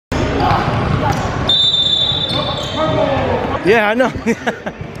Yeah, I know.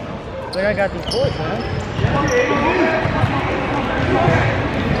 Like I got these boys, man.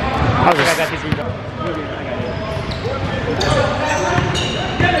 I got these rebounds.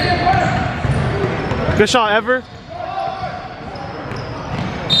 Good shot, Ever.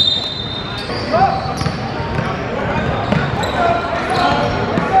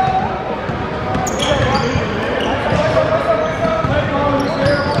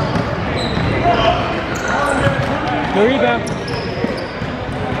 No rebound.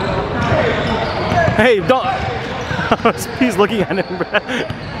 Hey, don't. He's looking at him, bro.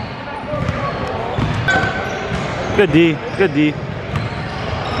 Good D. Good D.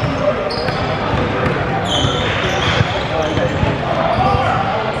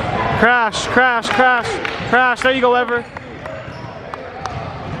 Crash, crash, crash, crash. There you go, Ever.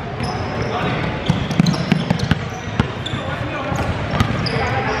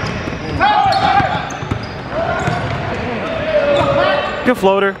 Good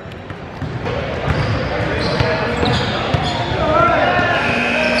floater.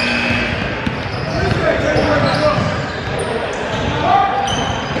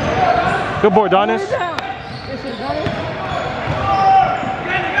 Good board, Donis.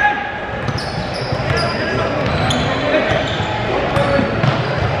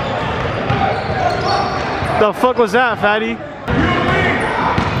 The fuck was that, FaTTi?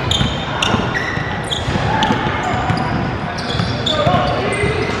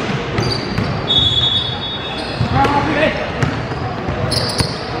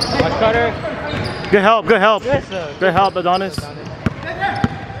 Cutter. Good help, good help. Yes, sir. Good help, Adonis.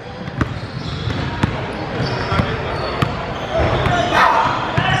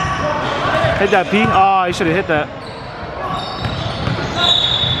 Hit that P. Oh, you should have hit that.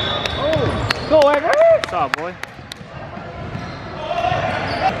 Oh, go Ever. What's up, boy?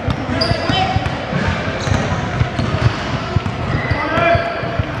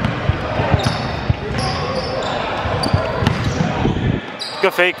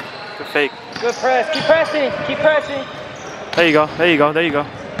 Good fake. Good fake. Good press. Keep pressing. Keep pressing. There you go. There you go. There you go.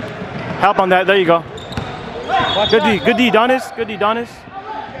 Help on that. There you go. Watch Good out. D. Good D, Donis. Good D, Donis.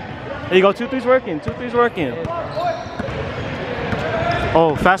 There you go. 2-3's working. 2-3's working.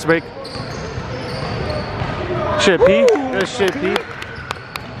 Oh, fast break. Shit, P. Good shit, P. I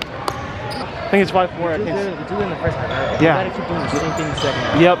think it's 5-4. I think. Do it in the first half. Yeah. You gotta keep doing the same thing in the second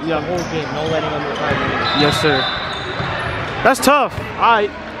half. Yep, The yep. whole game. No letting them retire. Yes, sir. That's tough.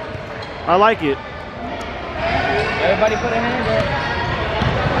 I like it. Everybody put a hand up.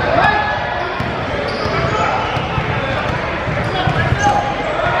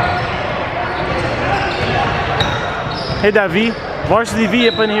 Hit that V. Varsity V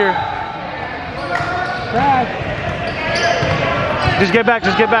up in here. Back. Just get back.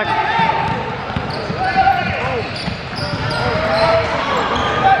 Just get back.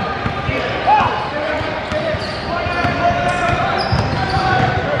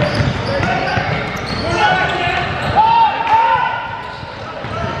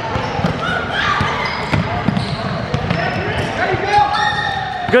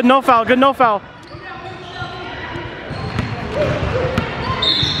 Good no foul. Good no foul.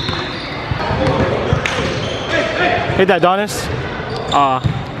 Hit that, Donis.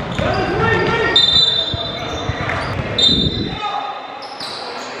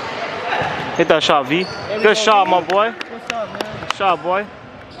 Hit that shot, V. Good shot, my boy. What's up, man? Good shot, boy.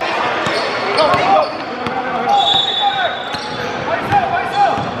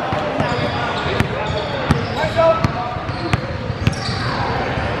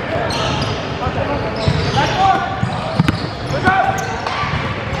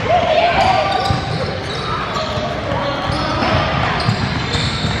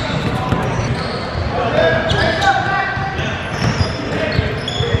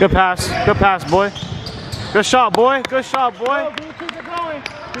 Good pass, boy. Good shot, boy. Good shot, boy. Keep it going.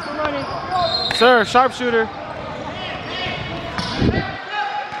 Keep it running. Sir, sharpshooter.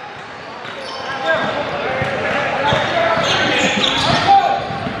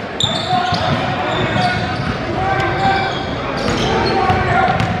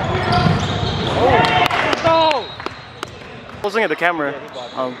 Go. Looking at the camera.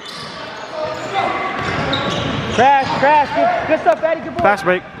 Crash. Good stuff, FaTTi. Good ball. Fast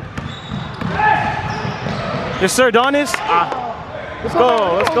break. Yes, sir, Donis. Let's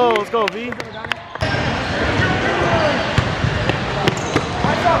go, V.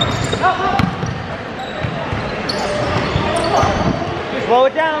 Slow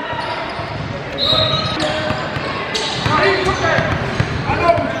it down.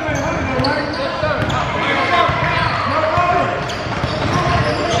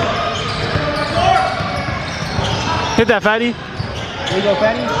 Hit that, FaTTi. There you go,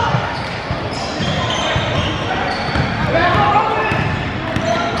 FaTTi.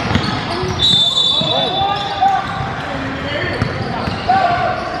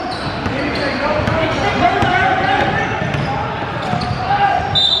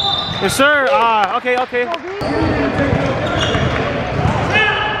 Yes, sir. Okay, okay.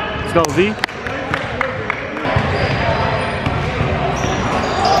 Let's go, V.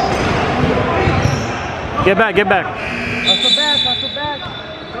 Get back, get back. Hustle back, hustle back.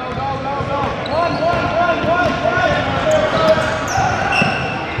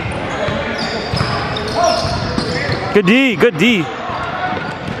 Good D, good D. Get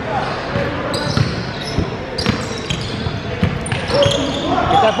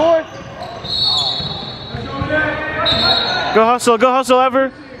that board. Go hustle,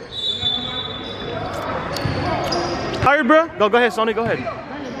 ever. Tired, bro? Go ahead, Sony, go ahead.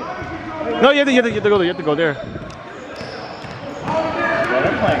 No, you have to go there.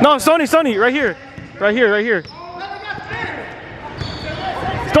 No, Sony, right here. Right here.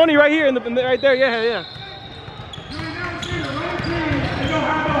 Sony, right here, right there, yeah.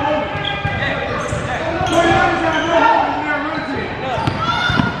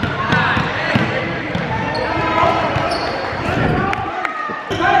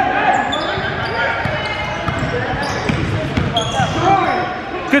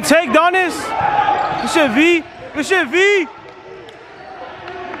 Good take, Donis. Good shit, V. Good shit, V.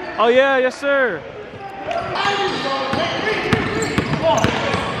 Oh yeah, yes sir.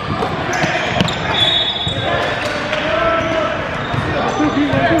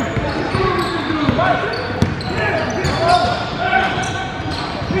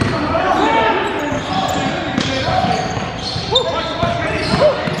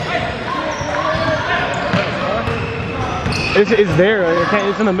 It's there.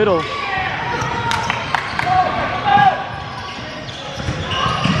 It's in the middle.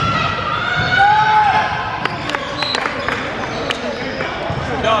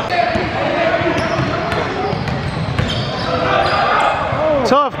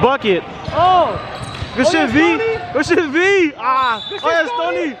 Tough bucket. Oh! Good shit, V. Good shit, V. Ah. Good Oh, yeah, shit,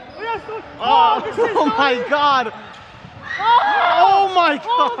 Stoney. Oh, Oh my God. Oh my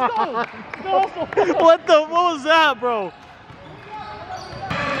God. What was that, bro?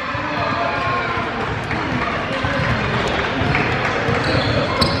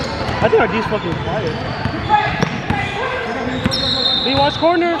 I think our D's fucking quiet. V, watch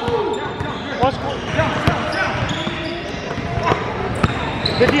corner. Watch corner.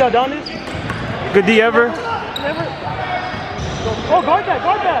 Good D, Adonis. Good D ever. Oh, guard that.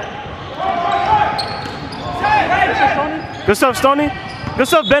 Good stuff, Stoney. Good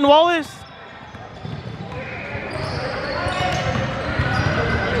stuff, Ben Wallace.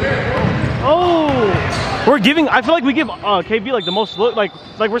 Oh, we're giving. I feel like we give KB like the most look, like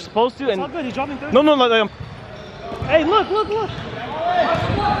we're supposed to. And it's all good. He's dropping 30. No, like. Hey, look.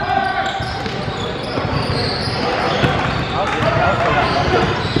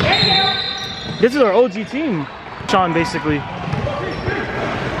 This is our OG team, Sean, basically. Good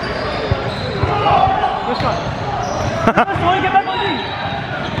shot. Get back on me.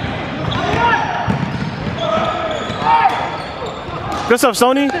 Good stuff,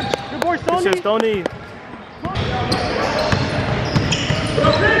 Sony. Good boy, Sony. Good shit, Sony.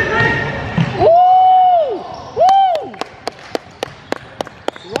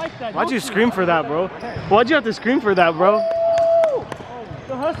 Why'd you scream for that, bro? Why'd you have to scream for that, bro?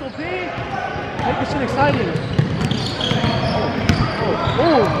 The hustle, P. Make this shit exciting.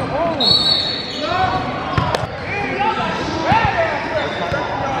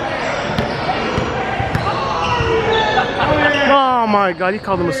 Oh my God, he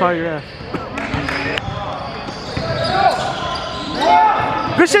called him a sorry your ass.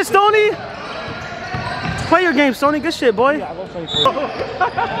 Good shit, Stoney. Play your game, Stoney. Good shit, boy. Yeah, I love playing for you.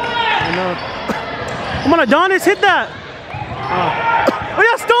 I know. Come on, Adonis, hit that. Oh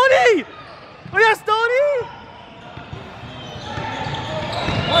yeah, Stoney. Oh yeah, Stoney.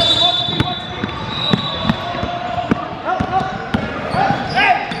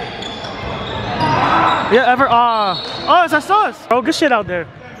 Yeah, ever. Oh, that's us. Oh, good shit out there.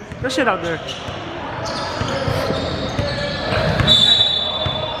 Good shit out there.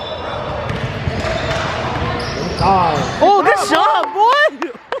 Oh, good shot, boy!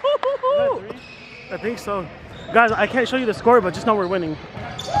 I think so. Guys, I can't show you the score, but just know we're winning.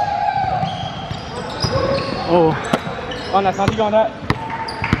 Oh. On that, Santi, on that.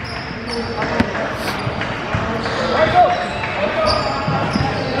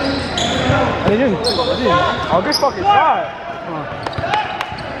 They didn't. Oh, good fucking shot.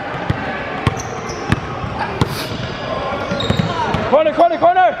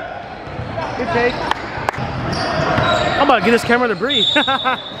 cake. I'm about to get this camera to breathe.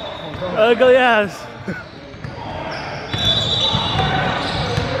 Ugly ass.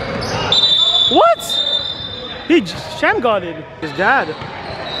 What? He sham-godded his dad.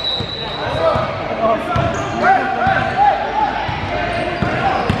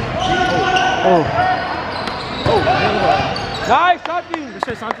 Oh. Nice, Santi. Good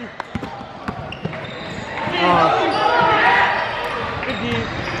shit, Santi.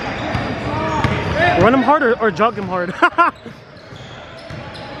 Run him hard or jog him hard.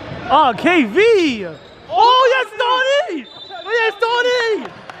 Oh, KV. Oh, yes, Tony. Oh, yes, Tony.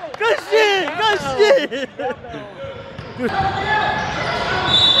 Good shit. Good shit.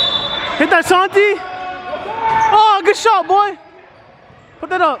 Hit that, Santi. Oh, good shot, boy. Put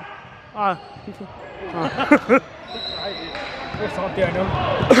that up. Santi, I know.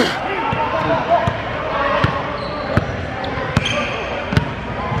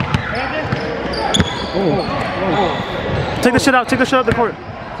 Take the shit out. Take the shit out the court.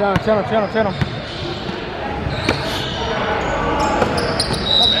 Channel.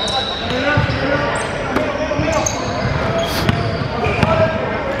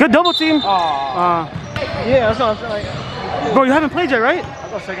 Good double team. Yeah, that's what I'm saying. Bro, you haven't played yet, right? I'll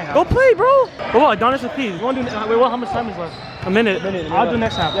go second half. Go play, bro. Oh, what? Adonis with P. You want to do? Wait, what? How much time is left? A minute. I'll do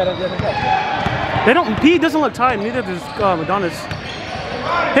next half. Yeah. They don't. P doesn't look tired. Neither does Adonis.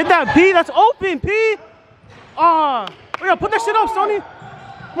 Hit that P. That's open. P. Oh yeah, put that shit up, Stoney.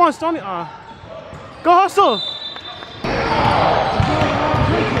 Come on, Stoney. Go hustle.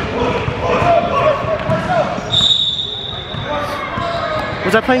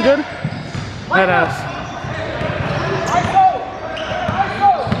 Was I playing good? That ass.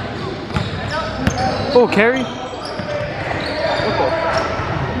 Oh, carry.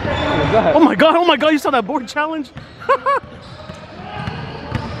 Oh my god, you saw that board challenge?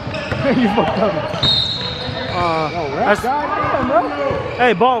 You fucked up.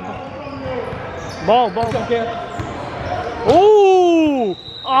 Hey, ball. Okay. Ooh!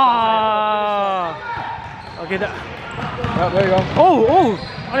 Okay, that. There you go. Oh!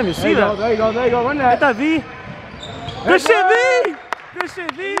 I didn't even see that. There you go. Run that. Hit that V. Good shit, V! Good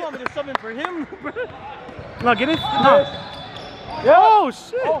shit, V! You want me to sub in for him? No, get it? No. Yeah. Oh,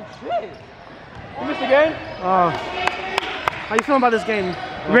 shit! Oh, shit. You missed the game? How you feeling about this game?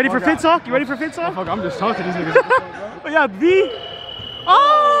 You ready for fit talk? You ready for fit talk? I'm just talking to these niggas. Oh yeah, V.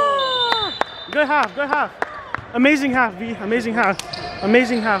 Oh! Good half. Amazing half, V. Amazing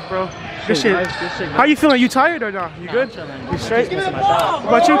half, bro. Good shit. Nice, good shit. How you feeling? You tired or not? You good? You straight? What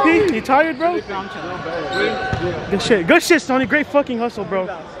about you, P? You tired, bro? Good shit, Stoney. Great fucking hustle, bro.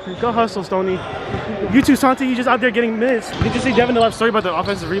 Go hustle, Stoney. You too, Santi. You just out there getting missed. Did you see Devin the left story about the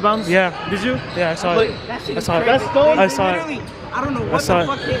offensive rebounds? Yeah. Did you? Yeah, I saw it. I saw it. I saw it. I don't know what the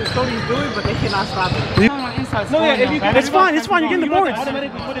fuck Stoney's doing, but they cannot stop it. It's fine. You're getting the boards.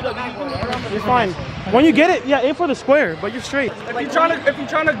 You're fine. When you get it, yeah, aim for the square, but you're straight. If you're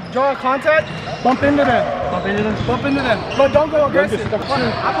trying to draw contact, bump into them. But don't go aggressive. I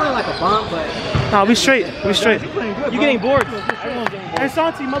put it like a bump, but Nah, we straight. you're getting bored. And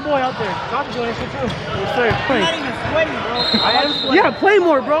Santi, my boy out there. Santi's doing shit too. We're straight. I'm not even sweating, bro. I am sweating. Yeah, play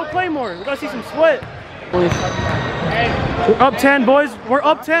more, bro. Play more. We gotta see some sweat. We're up 10, boys. We're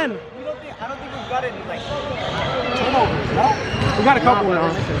up 10. I don't think we've got any like turnovers, no? We got a couple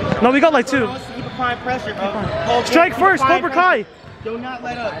now. No, we got like 2. Let's keep applying pressure, bro. Strike first, Cobra Kai. Do not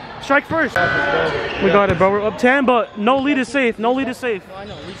let up. Strike first. We got it, bro. We're up 10, but no lead is safe. No, I know. We just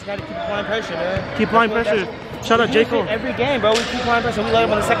gotta keep applying pressure, man. Keep applying pressure. Shout out J. Cole. Every game, bro. We keep applying pressure. We let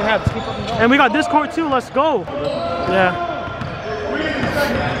them in the second half. Just keep fucking going. And we got this court too. Let's go. Yeah.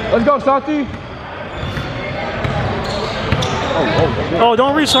 Let's go, Santi. Oh,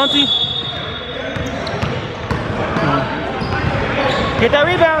 don't reach, Santi. Get that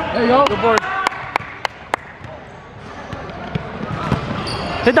rebound. There you go. Good board.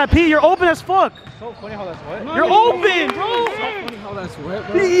 Hit that P. You're open as fuck. So funny how that's wet. You're open, bro. So funny how that's wet,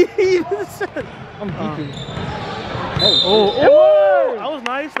 bro. I'm geeking. Oh, that was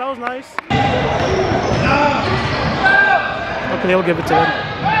nice. Okay, they'll give it to him.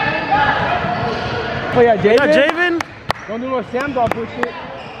 Oh yeah, Javin. Javin. Don't do no Sam dog push shit.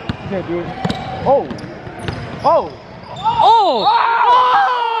 You can't do it. Oh.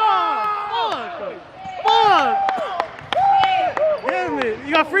 Fuck. Damn it.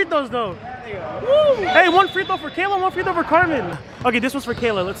 You got free throws though. Hey, 1 free throw for Kayla, 1 free throw for Carmen. Okay, this one's for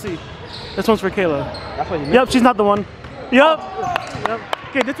Kayla. Let's see. This one's for Kayla. That's what you mean. Yep, she's not the one. Yep.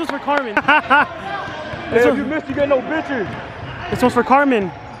 Okay, this one's for Carmen. Hey, if you missed, you get no bitches. This one's for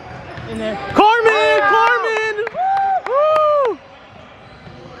Carmen. In there. Carmen! Woo!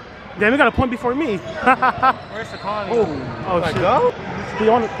 Damn, we got a point before me. Where's the call? Oh shit. Go?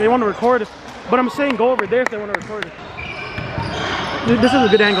 They want to record it. But I'm saying go over there if they want to record it. This is a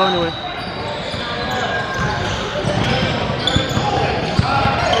good angle anyway.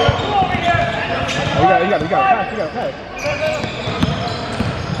 You got pass.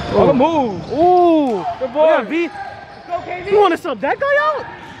 Oh, move. Ooh. Good boy. Yeah, V. You want to sub that guy out?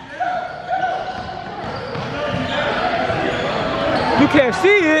 You can't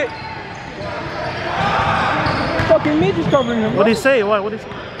see it. Fucking me just covering him. What did he say? What did he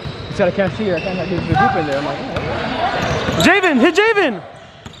say? He said I can't see it. I can't have the group in there. I'm like, oh. Javin, hit Javin.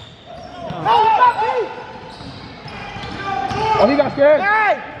 Oh, he got scared.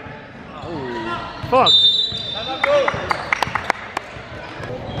 Hey! Fuck.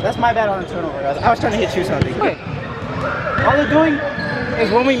 That's my bad on the turnover, guys. I was trying to hit you something. Wait. All they're doing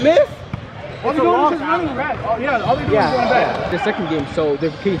is when we miss, All they're doing is just running back. Oh, yeah, all they're doing is going back. The second game, so they're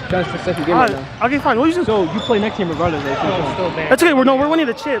key chance for the second game right now. Okay, fine. What you just? So you play next game regardless. That's okay. We're winning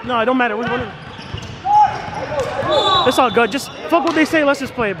the chip. No, it don't matter. We're winning. It's all good. Just fuck what they say. Let's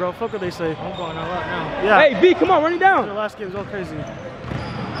just play, bro. Fuck what they say. I'm going all up now. Yeah. Hey, B, come on, run it down. The last game's all crazy.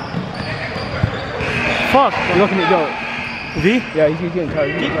 Fuck. You're looking at go. V? Yeah, he's getting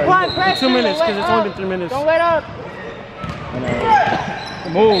tired. Keep applying pressure. 2 minutes, because it's only been 3 minutes. Don't let up.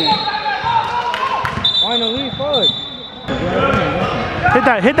 Move. Finally, fuck.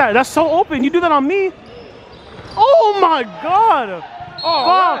 Hit that. That's so open. You do that on me. Oh my god. Oh,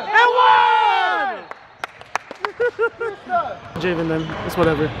 fuck. And one! Javin then. It's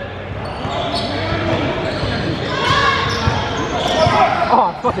whatever.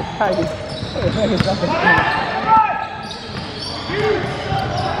 Oh, fucking tight.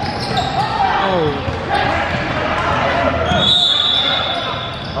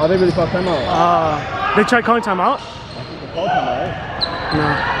 Oh, they really called timeout. They tried calling timeout? I think they called timeout, right? No.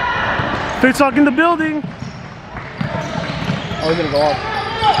 They're talking the building. Oh, he's gonna go off.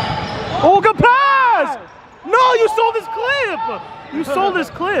 Oh, good pass! No, you sold this clip! You sold this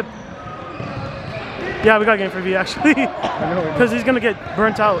clip. Yeah, we got a game for V actually. Because he's gonna get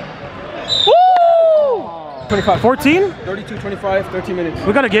burnt out. Woo! 25. 14? 32, 25, 13 minutes.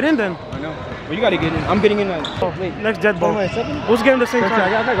 We gotta get in then. I know. Well, you gotta get in. I'm getting in late. Next dead ball. 29 seconds? We'll just get in the same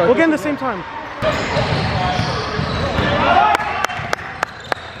time. We'll get in the same time.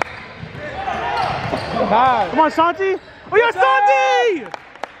 Come on, Santi! Oh yeah, Santi!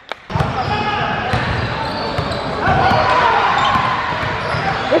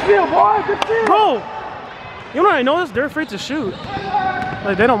 Good steal, boy! Good steal! Bro! You know what I noticed? They're afraid to shoot.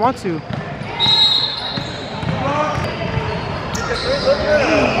 Like, they don't want to.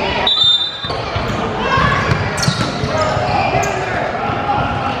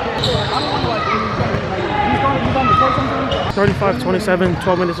 $35-27,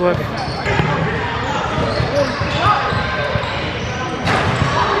 12 minutes left.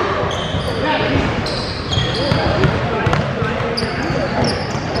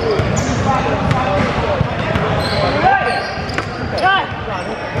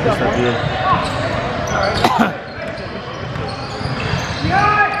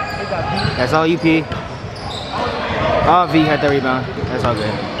 That's all UP. Oh, V had the rebound. That's all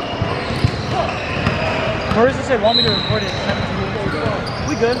good. Marissa said, want me to record it?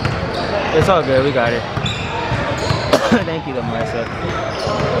 We good? It's all good. We got it. Thank you, though, Marissa.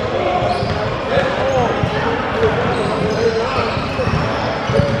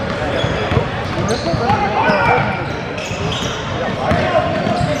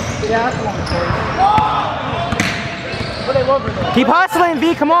 Keep hustling,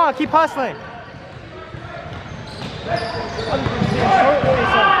 V. Come on, keep hustling.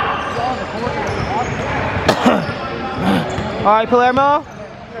 All right, Palermo.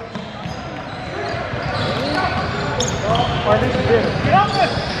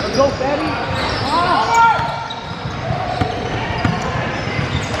 Go, FaTTi.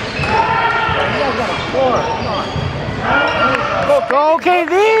 Go,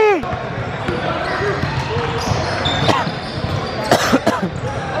 KV.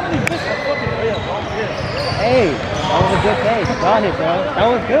 Hey, that was a good take. Got it, bro. That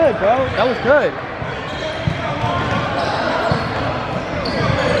was good, bro. That was good.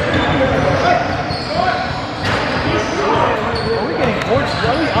 Are we getting torched?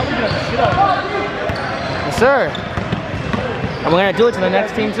 Are we getting the shit out of Yes, sir. And we're gonna do it to the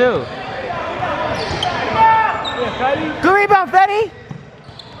next team too. Good rebound, FaTTi.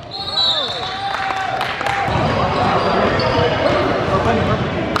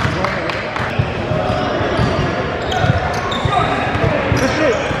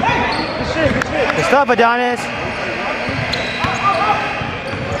 Good stuff, Adonis.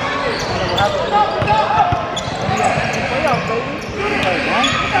 Let's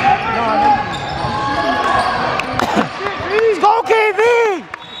go, KV!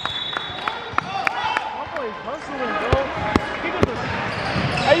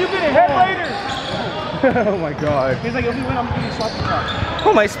 Hey, you getting head later? Oh my god. He's like, if we win, I'm getting swapped the top.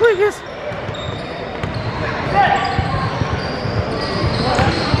 Oh my spliggers.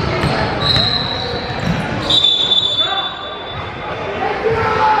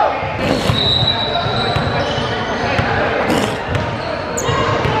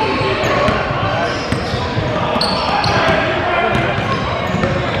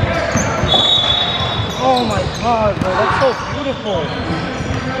 Oh my god, bro, that's so beautiful.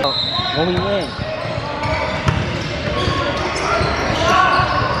 When we win.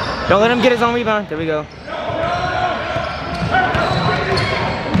 Don't let him get his own rebound. There we go.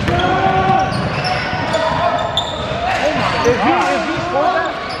 If he scored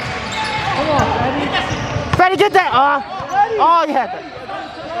that, come on, Fatty. FaTTi, get that! Oh, you had that.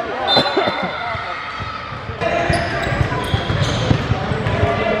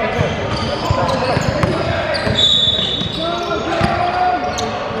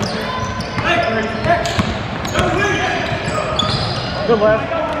 Good left.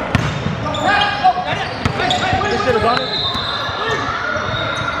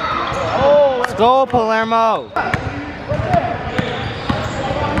 Oh, Let's go, Palermo.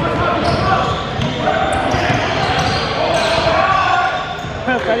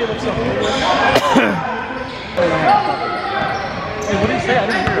 Fatty looks so good. Hey, what did he say? I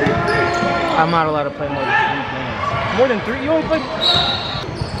didn't hear it. I'm not allowed to play more than 3 games. More than 3? You only played?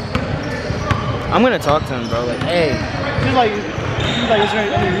 I'm gonna talk to him, bro. Like, hey. He's like, is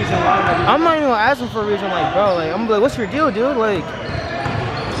there any reason why? I'm not even gonna ask him for a reason. Like, bro, like, I'm like, what's your deal, dude? Like,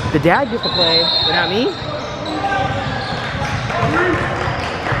 the dad gets to play, but not me.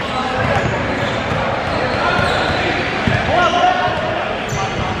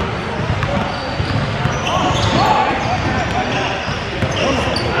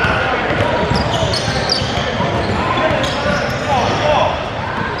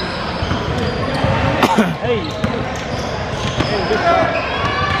 Hey, good shot.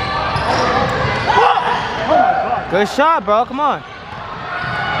 Oh my god. Good shot, bro. Come on.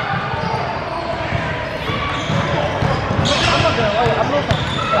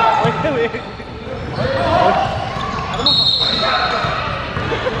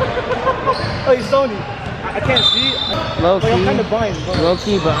 Oh, he's Sony. I can't see. Low key. Like, I'm kind of blind. But Low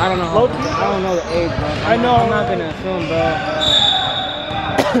key, but I don't know. Low key? I don't know the age, bro. I know. I'm not gonna assume, bro.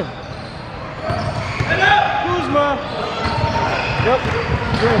 Kuzma. Yep.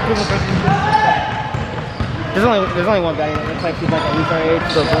 There's only one guy that looks like he's like at least our age.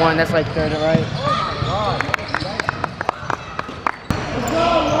 So the one that's like third, right?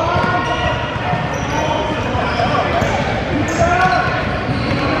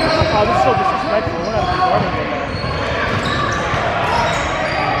 Oh, this is so disrespectful. We're not guarding him.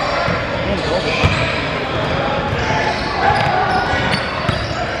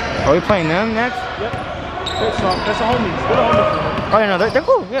 Are we playing them next? Yep. That's the homies. They're the homies. Oh, yeah, no, they're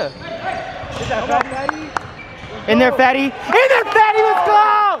cool, yeah. Is that FaTTi? In there, FaTTi. In there, FaTTi, let's go!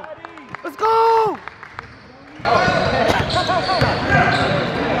 Let's go!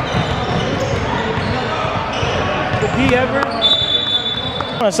 Did he ever?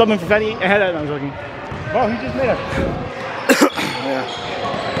 I'm gonna sub him for FaTTi. I had that. I'm joking. Bro, he just made a. Yeah.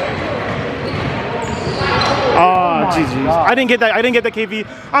 Oh, GG. I didn't get that. I didn't get that, KV.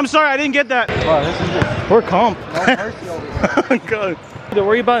 I'm sorry, I didn't get that. Bro, this is good. We're comp. No mercy over here. God. Don't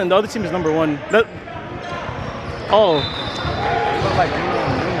worry about it. The other team is number 1. That. Oh.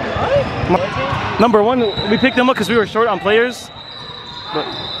 Number 1. We picked them up because we were short on players. But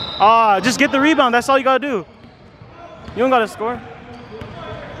just get the rebound. That's all you gotta do. You don't gotta score.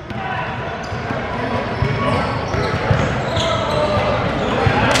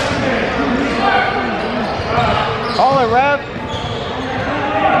 Call it, ref.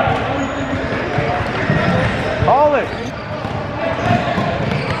 Call it.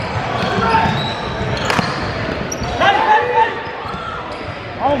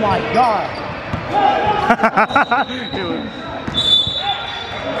 Oh my God.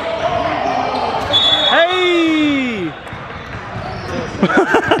 Hey!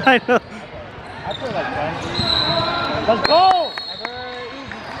 I know. I feel like that. Let's go!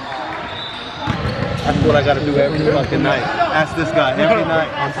 That's what I gotta do every fucking night. Ask this guy every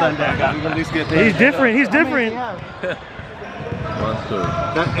night on Sunday. I gotta at least get there. He's different. He's different.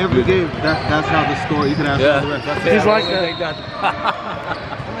 That every game, that's how the score. You can ask all the rest. That's He's like that.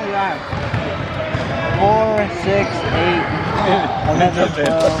 4, 6, 8.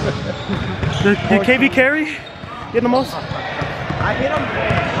 Did KV carry? Get the most? I hit him.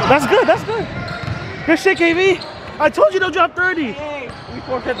 That's good, that's good. Good shit, KV. I told you they'll drop 30. Hey, we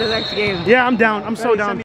forfeit the next game. Yeah, I'm down. I'm so down.